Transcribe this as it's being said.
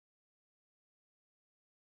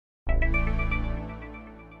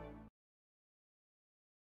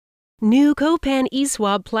New COPAN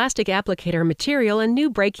ESwab plastic applicator material and new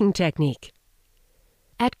braking technique.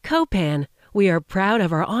 At COPAN, we are proud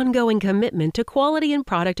of our ongoing commitment to quality and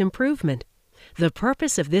product improvement. The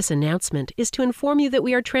purpose of this announcement is to inform you that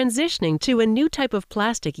we are transitioning to a new type of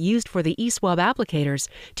plastic used for the ESwab applicators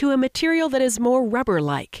to a material that is more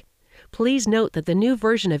rubber-like. Please note that the new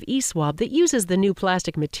version of ESwab that uses the new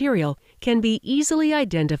plastic material can be easily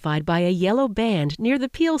identified by a yellow band near the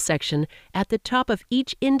peel section at the top of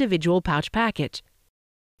each individual pouch package.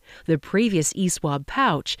 The previous ESwab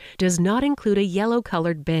pouch does not include a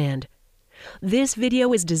yellow-colored band. This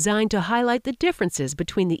video is designed to highlight the differences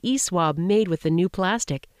between the ESwab made with the new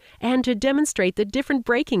plastic and to demonstrate the different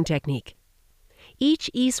braking technique. Each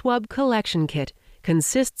ESwab collection kit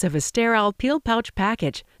consists of a sterile peel pouch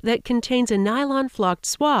package that contains a nylon-flocked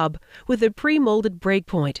swab with a pre-molded break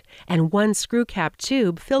point and one screw cap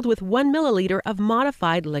tube filled with 1 milliliter of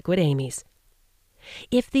modified liquid amines.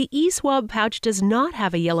 If the ESwab pouch does not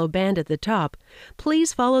have a yellow band at the top,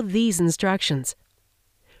 please follow these instructions.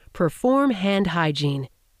 Perform hand hygiene.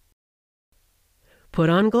 Put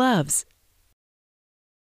on gloves.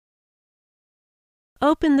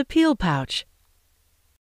 Open the peel pouch.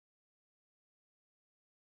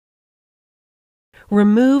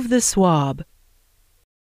 Remove the swab.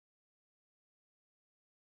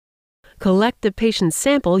 Collect the patient's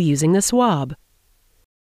sample using the swab.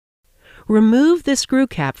 Remove the screw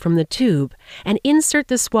cap from the tube and insert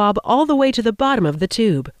the swab all the way to the bottom of the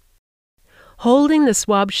tube. Holding the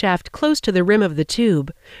swab shaft close to the rim of the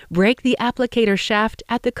tube, break the applicator shaft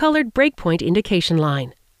at the colored breakpoint indication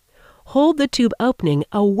line. Hold the tube opening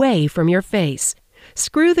away from your face.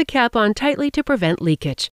 Screw the cap on tightly to prevent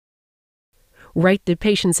leakage. Write the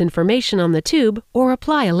patient's information on the tube or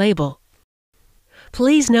apply a label.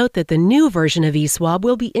 Please note that the new version of ESwab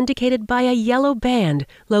will be indicated by a yellow band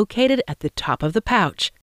located at the top of the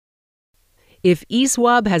pouch. If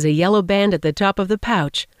ESwab has a yellow band at the top of the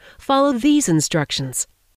pouch, follow these instructions.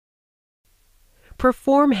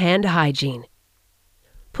 Perform hand hygiene.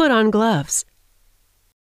 Put on gloves.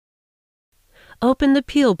 Open the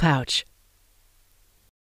peel pouch.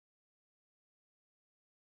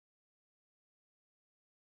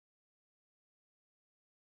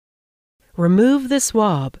 Remove the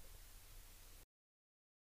swab.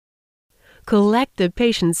 Collect the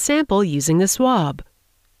patient's sample using the swab.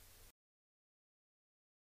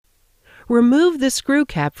 Remove the screw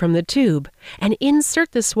cap from the tube and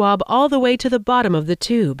insert the swab all the way to the bottom of the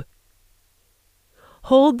tube.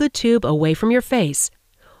 Hold the tube away from your face.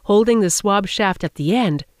 Holding the swab shaft at the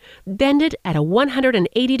end, bend it at a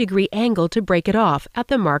 180-degree angle to break it off at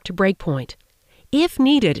the marked breakpoint. If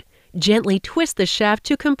needed, gently twist the shaft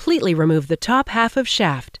to completely remove the top half of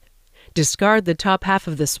shaft. Discard the top half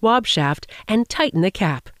of the swab shaft and tighten the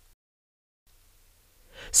cap.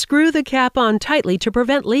 Screw the cap on tightly to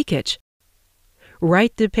prevent leakage.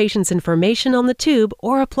 Write the patient's information on the tube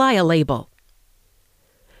or apply a label.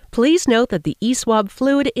 Please note that the ESwab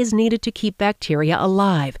fluid is needed to keep bacteria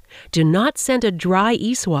alive. Do not send a dry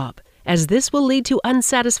ESwab, as this will lead to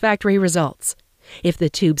unsatisfactory results. If the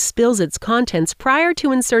tube spills its contents prior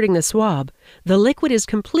to inserting the swab, the liquid is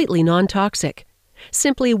completely non-toxic.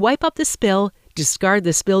 Simply wipe up the spill, discard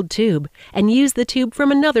the spilled tube, and use the tube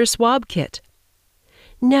from another swab kit.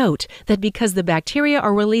 Note that because the bacteria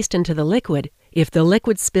are released into the liquid, if the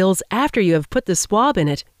liquid spills after you have put the swab in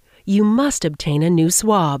it, you must obtain a new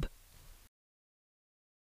swab.